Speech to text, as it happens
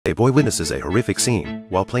A boy witnesses a horrific scene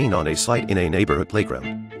while playing on a slide in a neighborhood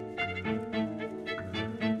playground.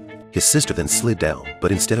 His sister then slid down,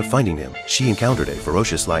 but instead of finding him, she encountered a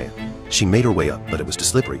ferocious lion. She made her way up, but it was too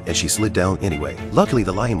slippery and she slid down anyway. Luckily,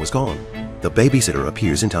 the lion was gone. The babysitter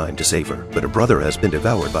appears in time to save her, but her brother has been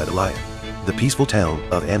devoured by the lion. The peaceful town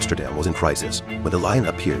of Amsterdam was in crisis when the lion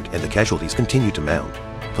appeared and the casualties continued to mount.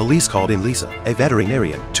 Police called in Lisa, a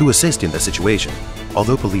veterinarian, to assist in the situation.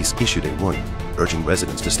 Although police issued a warning, urging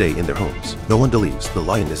residents to stay in their homes, no one believes the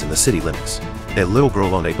lion is in the city limits. A little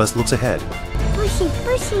girl on a bus looks ahead. Bushy.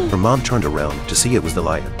 Her mom turned around to see it was the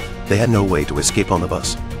lion. They had no way to escape on the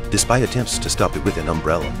bus. Despite attempts to stop it with an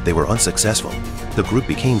umbrella, they were unsuccessful. The group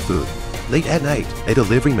became food. Late at night, a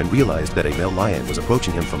deliveryman realized that a male lion was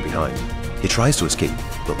approaching him from behind. He tries to escape,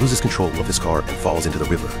 but loses control of his car and falls into the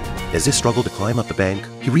river. As he struggled to climb up the bank,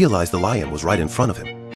 he realized the lion was right in front of him.